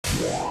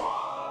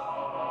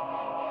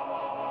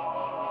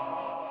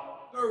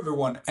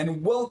everyone,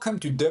 and welcome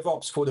to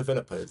DevOps for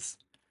Developers.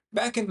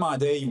 Back in my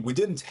day, we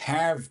didn't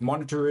have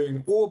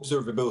monitoring or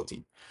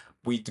observability.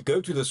 We'd go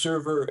to the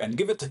server and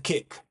give it a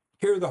kick.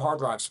 Hear the hard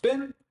drive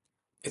spin?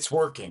 It's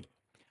working.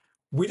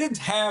 We didn't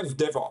have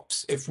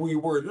DevOps. If we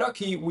were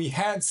lucky, we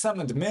had some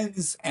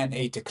admins and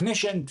a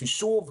technician to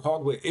solve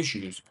hardware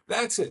issues.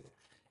 That's it.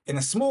 In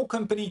a small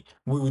company,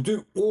 we would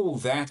do all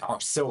that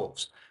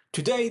ourselves.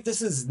 Today,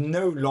 this is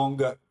no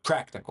longer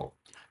practical.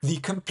 The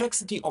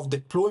complexity of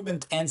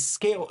deployment and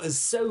scale is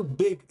so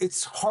big,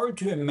 it's hard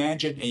to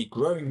imagine a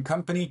growing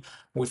company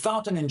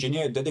without an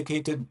engineer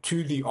dedicated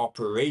to the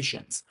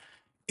operations.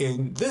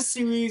 In this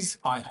series,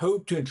 I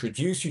hope to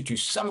introduce you to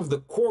some of the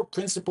core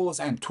principles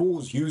and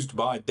tools used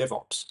by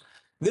DevOps.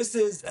 This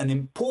is an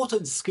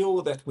important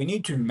skill that we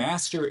need to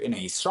master in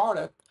a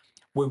startup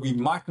where we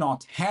might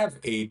not have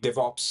a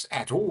DevOps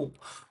at all,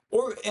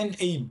 or in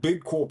a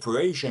big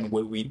corporation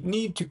where we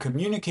need to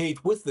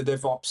communicate with the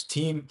DevOps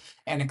team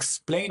and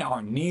explain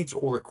our needs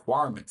or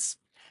requirements.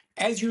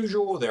 As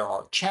usual, there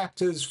are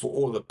chapters for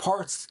all the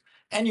parts,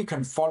 and you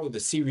can follow the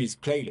series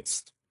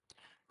playlist.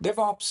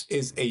 DevOps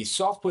is a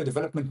software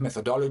development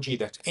methodology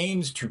that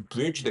aims to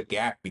bridge the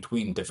gap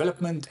between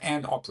development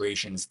and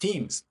operations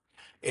teams.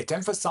 It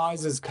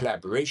emphasizes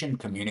collaboration and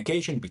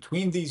communication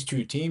between these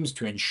two teams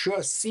to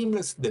ensure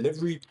seamless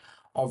delivery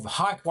of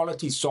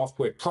high-quality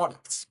software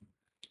products.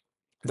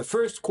 The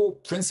first core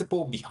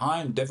principle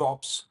behind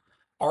DevOps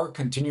are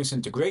continuous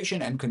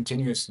integration and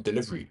continuous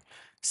delivery.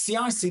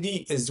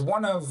 CI/CD is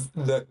one of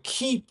the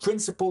key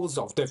principles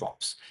of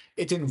DevOps.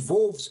 It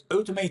involves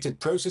automated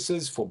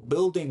processes for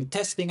building,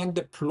 testing, and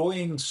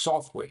deploying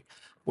software.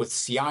 With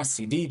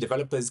CI/CD,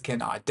 developers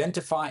can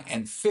identify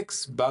and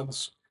fix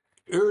bugs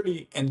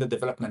early in the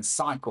development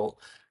cycle,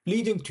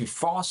 leading to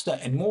faster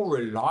and more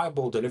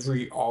reliable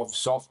delivery of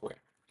software.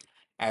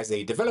 As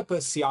a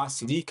developer,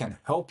 CI/CD can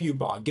help you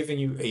by giving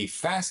you a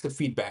faster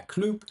feedback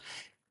loop,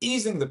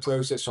 easing the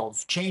process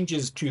of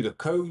changes to the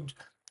code,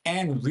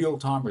 and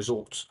real-time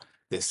results.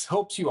 This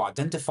helps you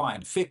identify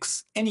and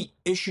fix any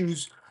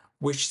issues,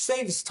 which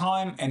saves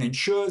time and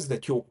ensures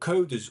that your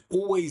code is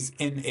always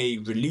in a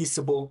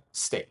releasable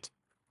state.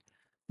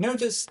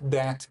 Notice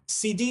that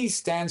CD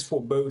stands for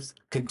both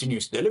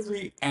continuous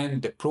delivery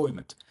and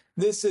deployment.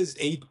 This is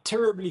a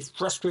terribly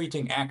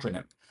frustrating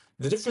acronym.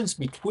 The difference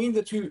between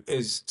the two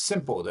is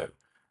simple though.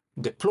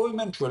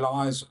 Deployment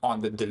relies on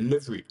the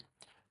delivery.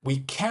 We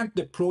can't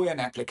deploy an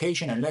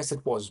application unless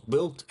it was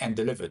built and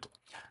delivered.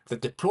 The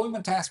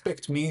deployment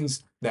aspect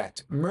means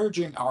that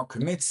merging our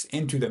commits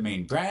into the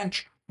main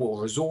branch will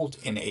result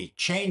in a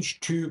change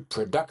to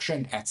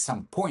production at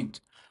some point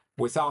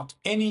without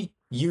any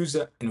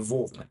user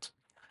involvement.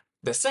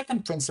 The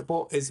second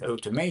principle is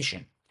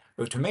automation.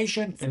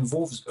 Automation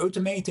involves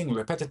automating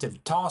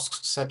repetitive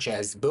tasks such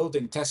as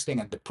building, testing,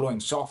 and deploying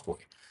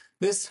software.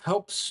 This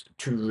helps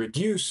to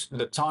reduce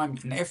the time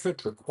and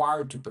effort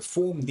required to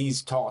perform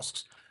these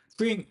tasks,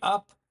 freeing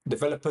up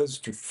developers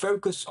to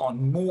focus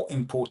on more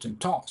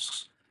important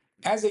tasks.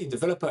 As a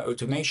developer,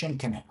 automation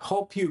can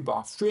help you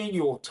by freeing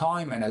your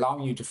time and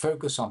allowing you to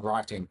focus on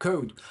writing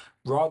code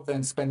rather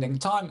than spending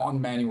time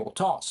on manual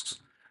tasks.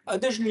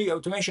 Additionally,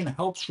 automation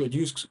helps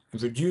reduce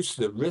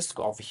the risk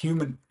of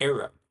human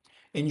error,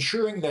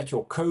 ensuring that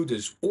your code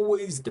is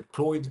always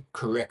deployed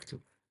correctly.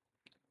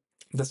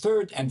 The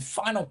third and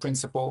final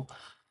principle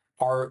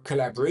are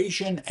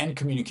collaboration and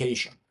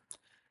communication.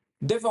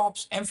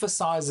 DevOps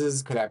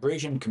emphasizes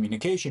collaboration and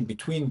communication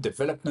between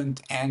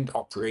development and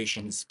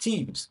operations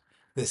teams.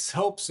 This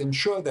helps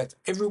ensure that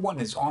everyone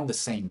is on the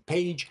same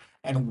page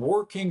and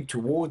working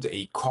toward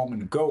a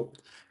common goal.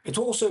 It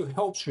also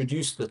helps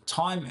reduce the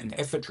time and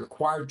effort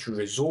required to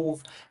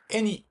resolve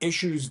any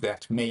issues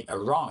that may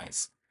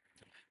arise.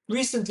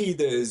 Recently,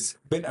 there's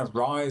been a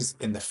rise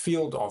in the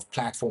field of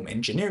platform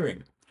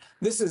engineering.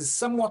 This is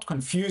somewhat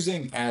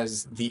confusing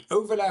as the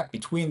overlap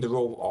between the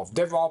role of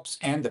DevOps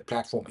and the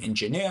platform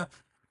engineer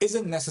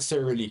isn't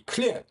necessarily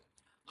clear.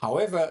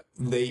 However,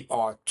 they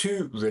are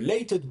two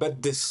related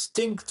but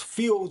distinct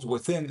fields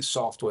within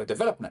software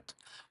development.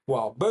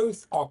 While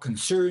both are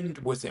concerned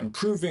with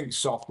improving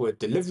software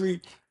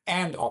delivery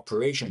and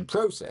operation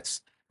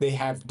process, they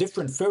have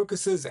different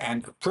focuses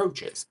and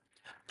approaches.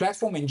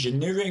 Platform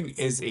engineering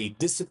is a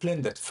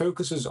discipline that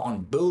focuses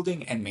on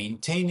building and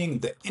maintaining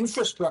the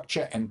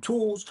infrastructure and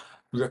tools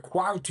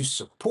required to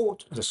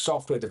support the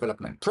software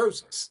development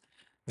process.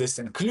 This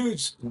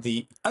includes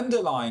the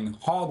underlying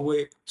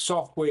hardware,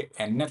 software,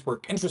 and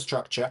network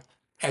infrastructure,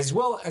 as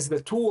well as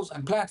the tools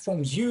and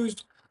platforms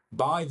used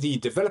by the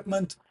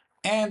development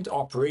and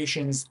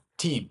operations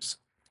teams.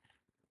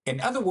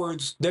 In other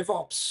words,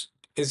 DevOps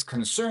is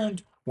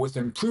concerned with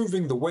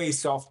improving the way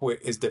software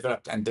is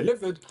developed and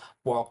delivered,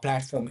 while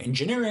platform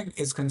engineering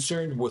is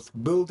concerned with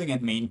building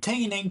and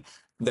maintaining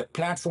the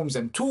platforms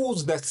and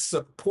tools that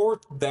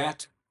support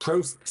that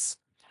process.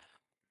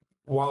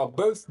 While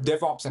both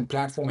DevOps and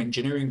platform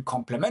engineering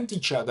complement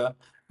each other,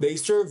 they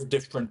serve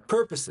different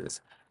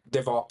purposes.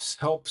 DevOps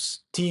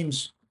helps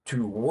teams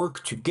to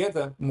work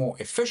together more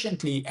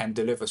efficiently and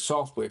deliver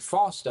software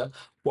faster,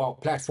 while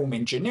platform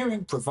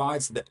engineering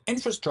provides the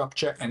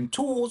infrastructure and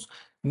tools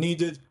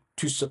needed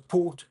to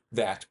support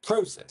that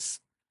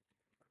process.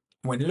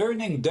 When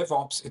learning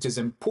DevOps, it is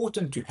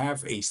important to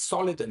have a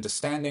solid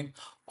understanding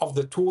of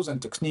the tools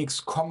and techniques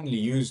commonly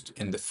used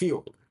in the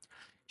field.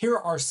 Here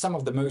are some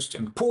of the most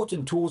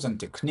important tools and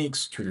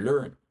techniques to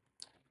learn.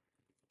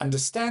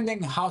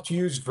 Understanding how to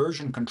use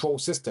version control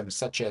systems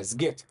such as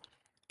Git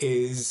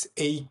is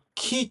a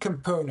key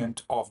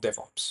component of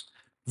DevOps.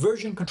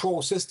 Version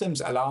control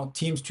systems allow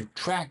teams to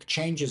track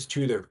changes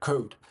to their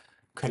code,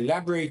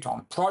 collaborate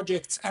on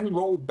projects, and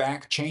roll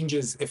back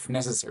changes if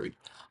necessary.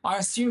 I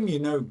assume you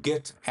know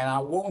Git, and I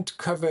won't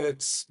cover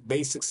its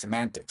basic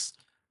semantics,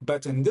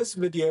 but in this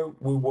video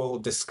we will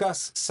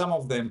discuss some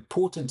of the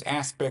important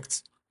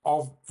aspects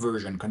of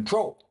version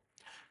control.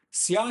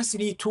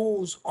 CI/CD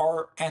tools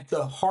are at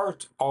the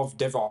heart of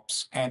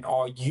DevOps and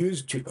are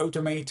used to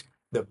automate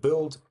the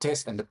build,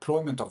 test, and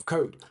deployment of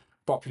code.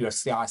 Popular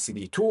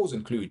CI/CD tools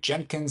include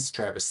Jenkins,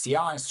 Travis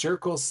CI,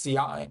 Circle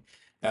CI,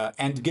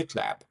 and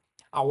GitLab.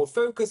 I will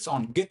focus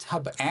on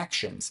GitHub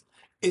Actions.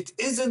 It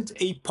isn't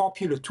a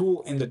popular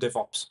tool in the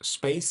DevOps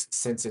space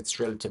since it's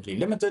relatively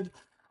limited,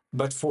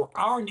 but for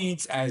our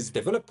needs as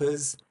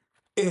developers,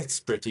 it's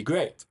pretty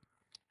great.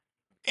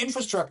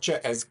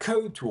 Infrastructure as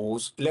code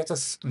tools let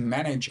us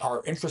manage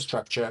our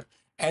infrastructure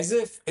as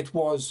if it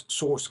was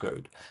source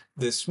code.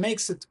 This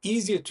makes it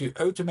easier to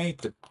automate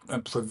the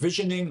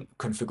provisioning,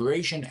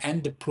 configuration,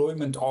 and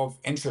deployment of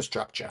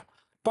infrastructure.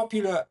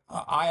 Popular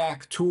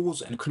IAC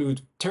tools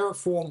include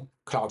Terraform,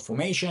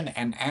 CloudFormation,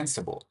 and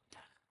Ansible.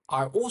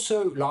 I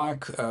also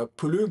like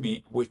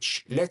Pulumi,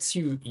 which lets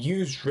you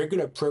use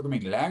regular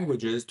programming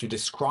languages to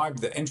describe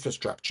the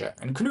infrastructure,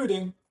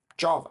 including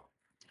Java.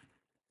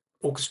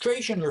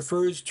 Orchestration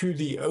refers to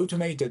the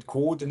automated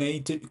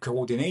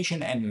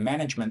coordination and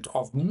management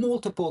of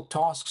multiple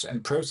tasks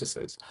and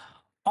processes,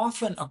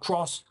 often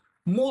across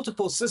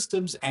multiple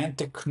systems and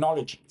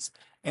technologies.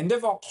 In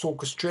DevOps,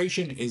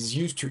 orchestration is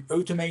used to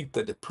automate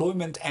the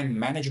deployment and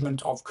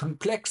management of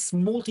complex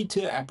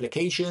multi-tier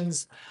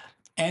applications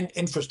and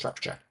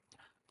infrastructure.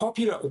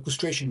 Popular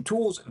orchestration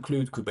tools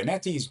include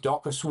Kubernetes,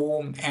 Docker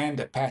Swarm, and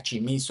Apache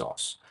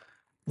Mesos.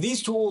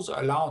 These tools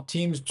allow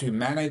teams to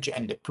manage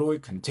and deploy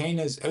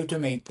containers,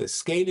 automate the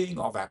scaling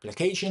of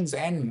applications,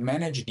 and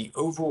manage the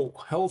overall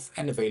health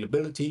and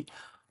availability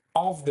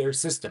of their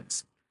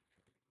systems.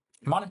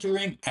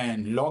 Monitoring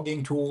and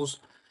logging tools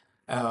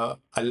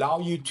allow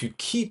you to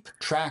keep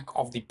track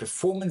of the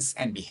performance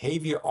and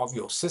behavior of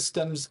your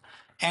systems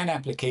and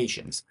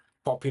applications.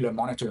 Popular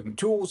monitoring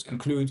tools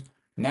include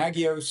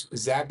Nagios,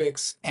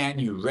 Zabbix, and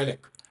New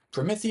Relic.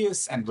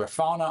 Prometheus and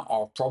Grafana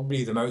are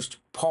probably the most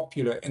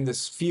popular in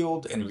this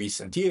field in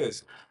recent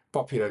years.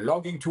 Popular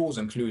logging tools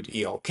include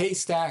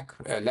ELKstack,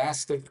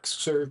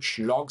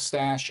 Elasticsearch,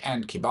 Logstash,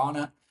 and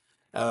Kibana,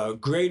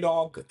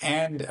 Graylog,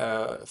 and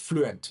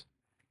Fluent.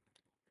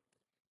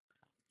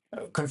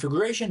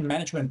 Configuration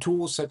management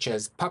tools such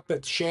as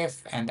Puppet,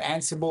 Chef, and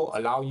Ansible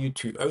allow you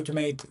to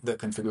automate the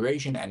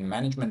configuration and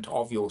management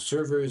of your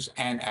servers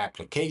and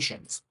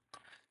applications.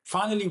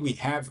 Finally, we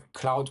have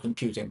cloud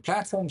computing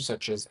platforms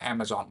such as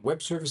Amazon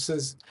Web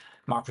Services,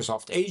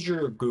 Microsoft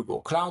Azure,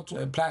 Google Cloud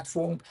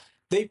Platform.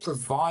 They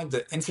provide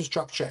the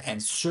infrastructure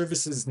and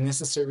services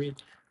necessary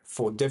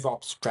for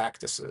DevOps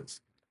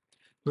practices.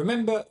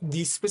 Remember,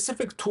 the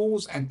specific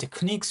tools and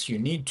techniques you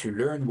need to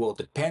learn will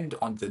depend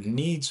on the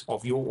needs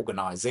of your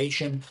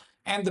organization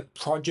and the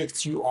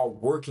projects you are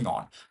working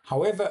on.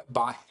 However,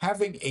 by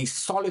having a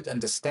solid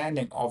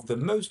understanding of the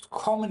most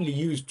commonly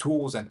used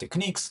tools and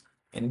techniques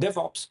in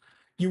DevOps,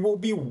 you will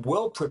be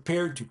well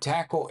prepared to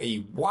tackle a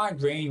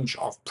wide range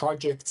of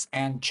projects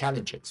and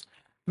challenges.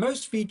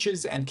 Most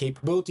features and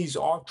capabilities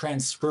are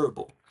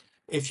transferable.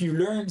 If you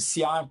learn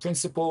CI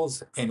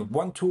principles in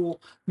one tool,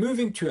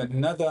 moving to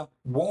another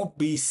won't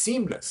be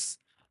seamless,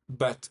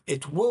 but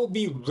it will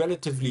be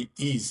relatively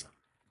easy.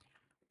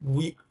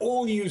 We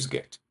all use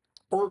Git,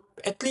 or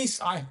at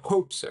least I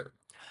hope so.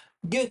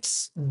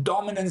 Git's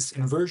dominance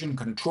in version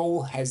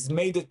control has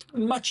made it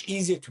much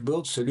easier to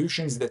build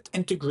solutions that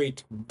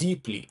integrate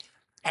deeply.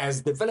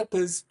 As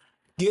developers,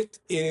 Git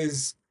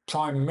is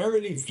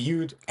primarily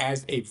viewed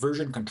as a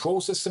version control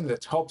system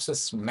that helps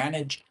us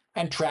manage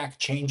and track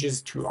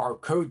changes to our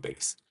code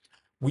base.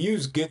 We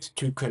use Git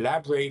to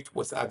collaborate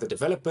with other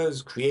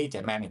developers, create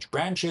and manage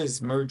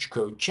branches, merge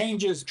code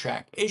changes,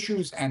 track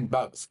issues, and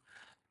bugs.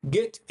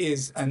 Git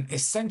is an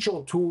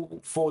essential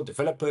tool for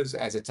developers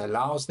as it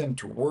allows them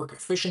to work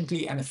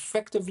efficiently and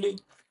effectively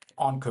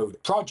on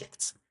code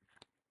projects.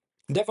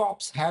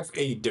 DevOps have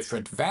a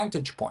different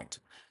vantage point.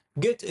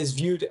 Git is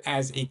viewed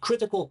as a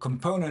critical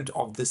component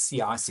of the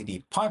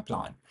CI/CD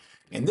pipeline.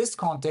 In this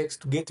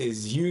context, Git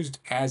is used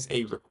as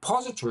a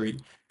repository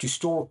to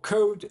store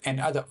code and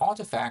other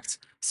artifacts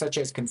such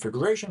as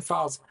configuration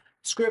files,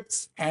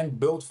 scripts, and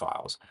build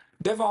files.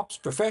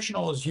 DevOps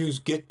professionals use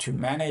Git to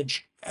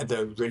manage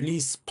the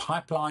release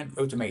pipeline,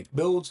 automate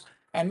builds,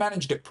 and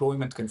manage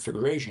deployment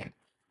configuration.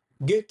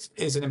 Git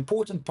is an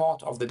important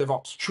part of the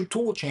DevOps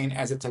toolchain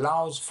as it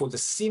allows for the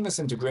seamless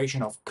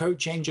integration of code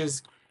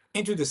changes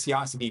into the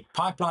CI/CD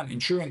pipeline,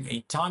 ensuring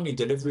a timely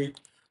delivery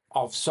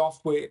of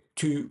software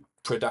to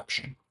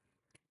production.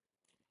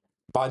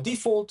 By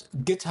default,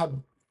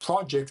 GitHub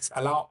projects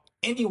allow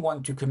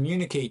anyone to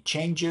communicate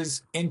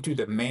changes into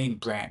the main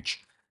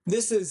branch.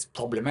 This is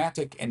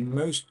problematic in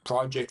most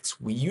projects.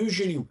 We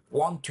usually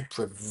want to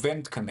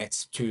prevent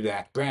commits to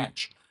that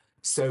branch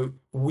so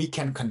we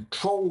can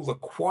control the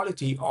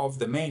quality of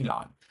the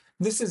mainline.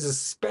 This is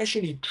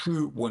especially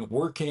true when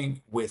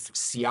working with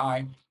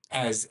CI,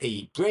 as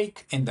a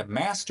break in the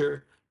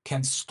master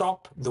can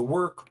stop the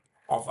work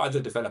of other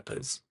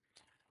developers.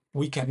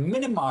 We can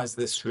minimize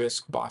this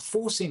risk by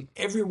forcing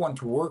everyone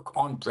to work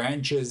on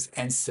branches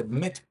and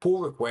submit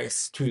pull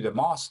requests to the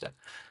master.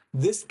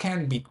 This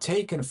can be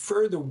taken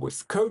further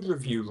with code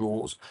review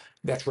rules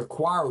that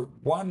require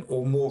one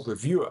or more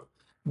reviewer.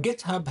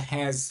 GitHub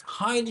has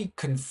highly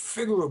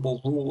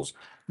configurable rules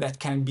that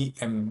can be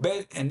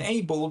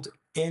enabled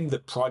in the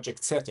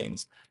project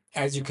settings,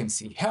 as you can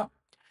see here.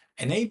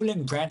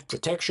 Enabling branch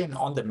protection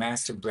on the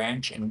master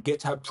branch in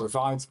GitHub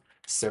provides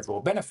several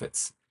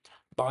benefits.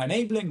 By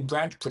enabling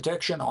branch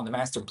protection on the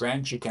master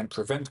branch, you can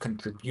prevent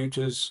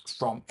contributors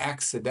from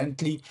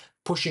accidentally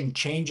pushing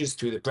changes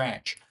to the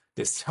branch.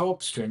 This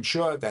helps to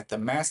ensure that the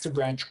master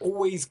branch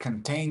always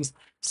contains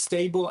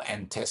stable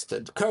and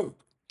tested code.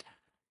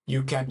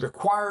 You can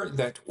require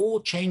that all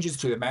changes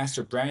to the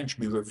master branch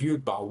be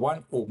reviewed by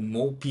one or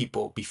more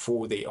people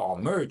before they are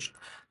merged.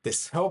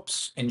 This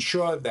helps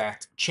ensure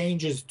that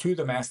changes to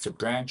the master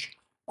branch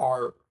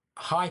are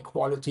high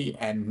quality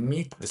and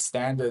meet the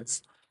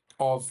standards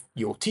of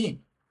your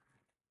team.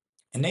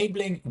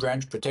 Enabling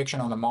branch protection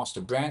on the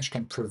master branch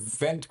can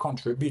prevent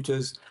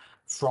contributors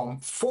from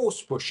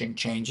force pushing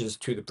changes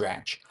to the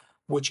branch,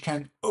 which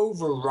can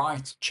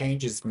overwrite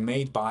changes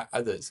made by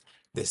others.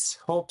 This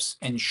helps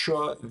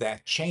ensure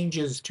that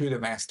changes to the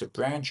master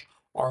branch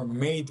are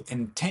made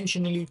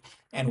intentionally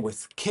and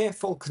with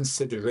careful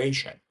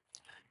consideration.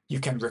 You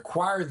can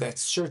require that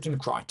certain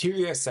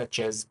criteria, such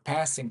as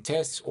passing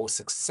tests or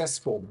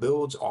successful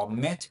builds, are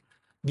met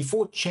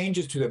before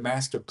changes to the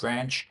master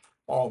branch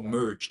are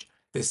merged.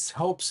 This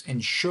helps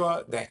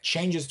ensure that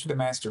changes to the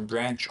master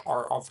branch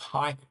are of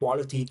high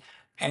quality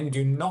and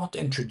do not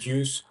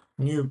introduce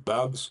new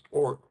bugs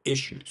or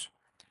issues.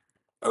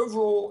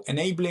 Overall,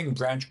 enabling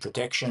branch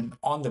protection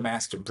on the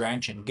master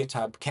branch in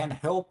GitHub can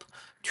help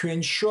to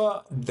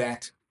ensure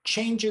that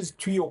changes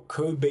to your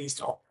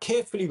codebase are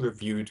carefully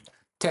reviewed,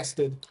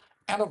 tested,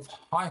 and of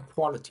high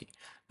quality.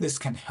 This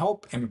can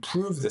help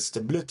improve the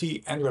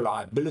stability and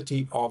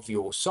reliability of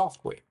your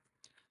software.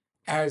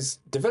 As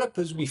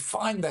developers, we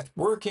find that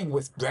working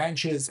with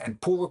branches and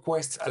pull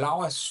requests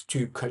allow us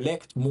to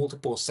collect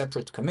multiple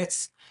separate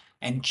commits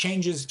and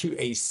changes to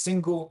a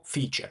single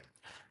feature.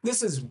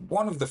 This is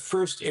one of the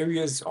first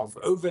areas of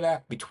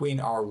overlap between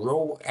our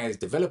role as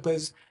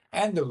developers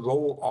and the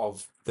role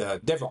of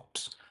the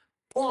DevOps.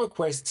 Pull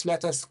requests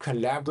let us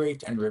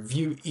collaborate and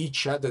review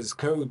each other's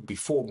code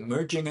before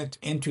merging it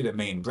into the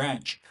main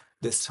branch.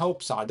 This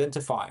helps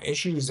identify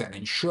issues and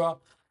ensure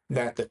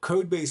that the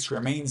codebase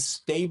remains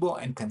stable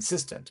and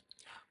consistent.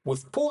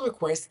 With pull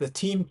requests, the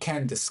team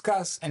can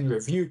discuss and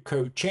review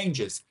code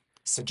changes,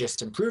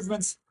 suggest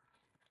improvements,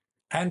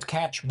 and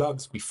catch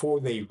bugs before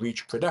they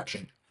reach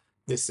production.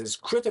 This is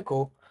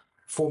critical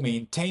for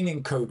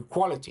maintaining code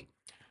quality,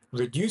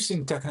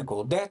 reducing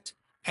technical debt,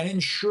 and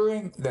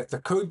ensuring that the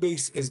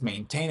codebase is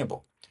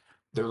maintainable.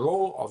 The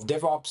role of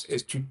DevOps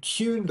is to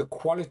tune the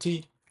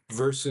quality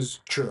versus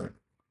churn.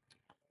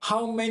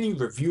 How many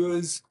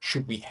reviewers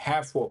should we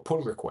have for a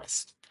pull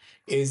request?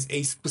 Is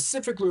a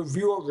specific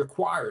reviewer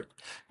required?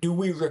 Do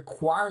we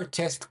require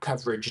test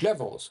coverage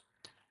levels?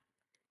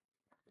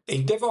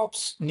 A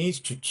DevOps needs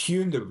to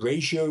tune the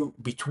ratio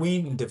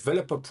between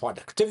developer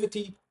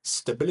productivity,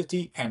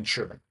 stability, and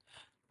churn.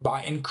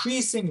 By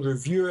increasing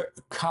reviewer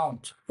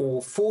count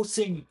or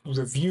forcing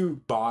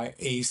review by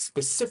a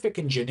specific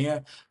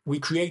engineer, we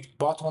create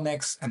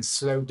bottlenecks and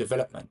slow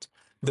development.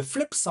 The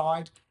flip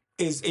side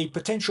is a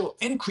potential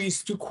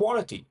increase to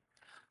quality.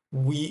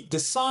 We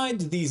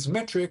decide these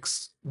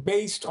metrics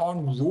based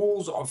on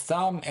rules of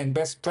thumb and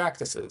best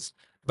practices,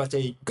 but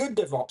a good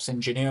DevOps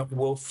engineer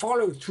will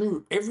follow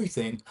through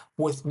everything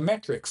with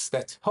metrics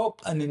that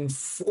help an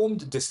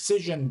informed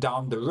decision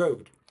down the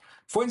road.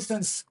 For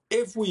instance,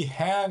 if we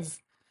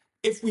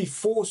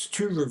force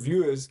two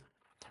reviewers,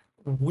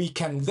 we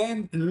can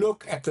then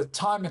look at the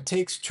time it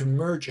takes to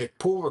merge a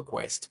pull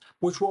request,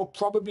 which will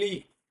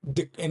probably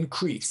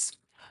increase.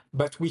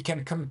 But we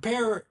can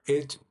compare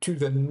it to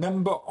the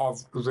number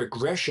of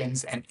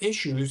regressions and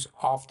issues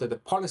after the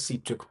policy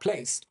took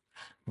place.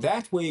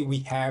 That way, we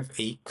have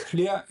a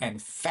clear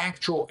and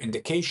factual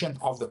indication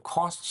of the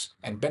costs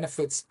and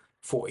benefits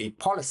for a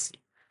policy.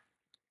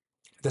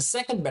 The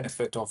second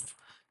benefit of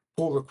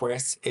pull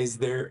requests is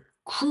their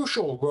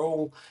crucial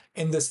role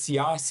in the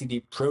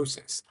CI/CD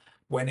process.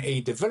 When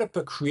a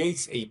developer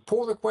creates a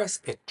pull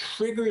request, it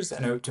triggers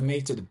an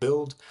automated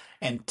build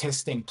and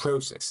testing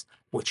process,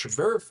 which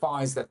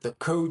verifies that the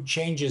code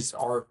changes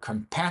are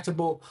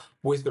compatible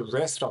with the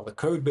rest of the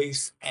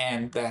codebase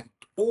and that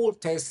all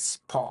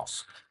tests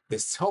pass.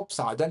 This helps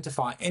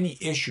identify any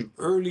issue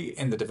early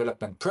in the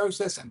development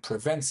process and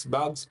prevents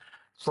bugs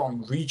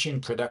from reaching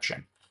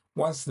production.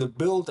 Once the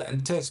build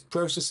and test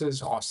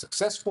processes are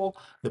successful,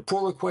 the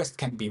pull request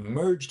can be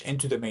merged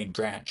into the main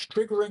branch,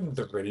 triggering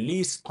the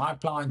release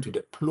pipeline to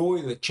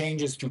deploy the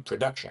changes to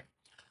production.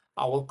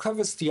 I will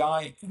cover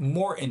CI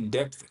more in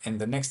depth in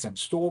the next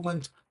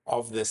installment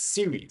of this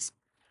series.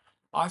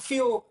 I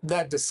feel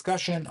that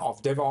discussion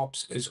of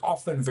DevOps is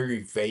often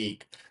very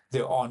vague.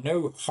 There are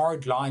no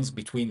hard lines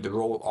between the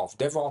role of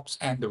DevOps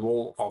and the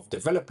role of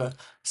developer,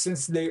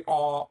 since they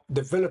are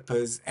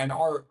developers and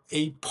are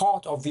a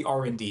part of the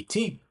R&D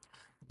team.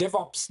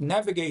 DevOps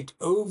navigate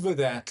over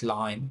that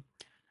line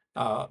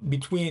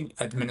between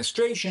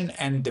administration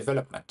and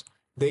development.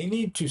 They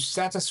need to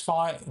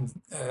satisfy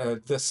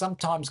the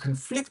sometimes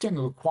conflicting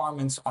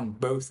requirements on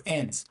both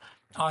ends.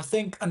 I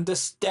think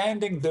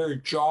understanding their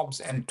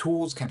jobs and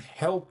tools can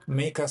help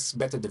make us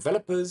better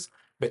developers,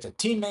 better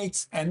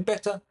teammates, and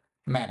better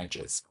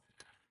managers.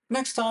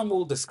 Next time,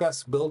 we'll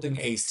discuss building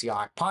a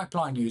CI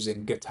pipeline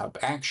using GitHub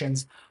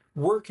Actions,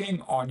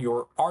 working on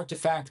your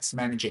artifacts,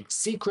 managing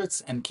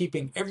secrets, and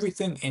keeping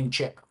everything in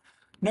check.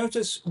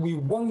 Notice we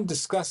won't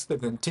discuss the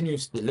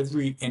continuous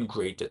delivery in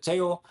great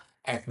detail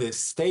at this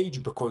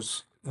stage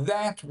because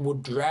that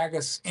would drag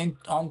us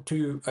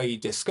onto a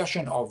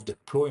discussion of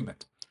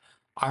deployment.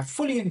 I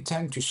fully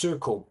intend to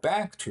circle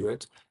back to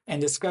it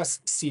and discuss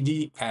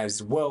CD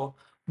as well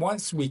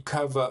once we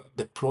cover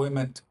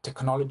deployment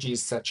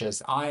technologies such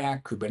as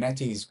IAC,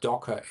 Kubernetes,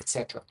 Docker,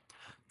 etc.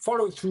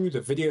 Follow through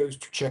the videos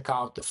to check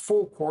out the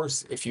full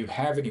course. If you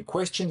have any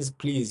questions,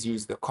 please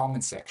use the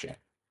comment section.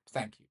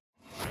 Thank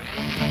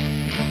you.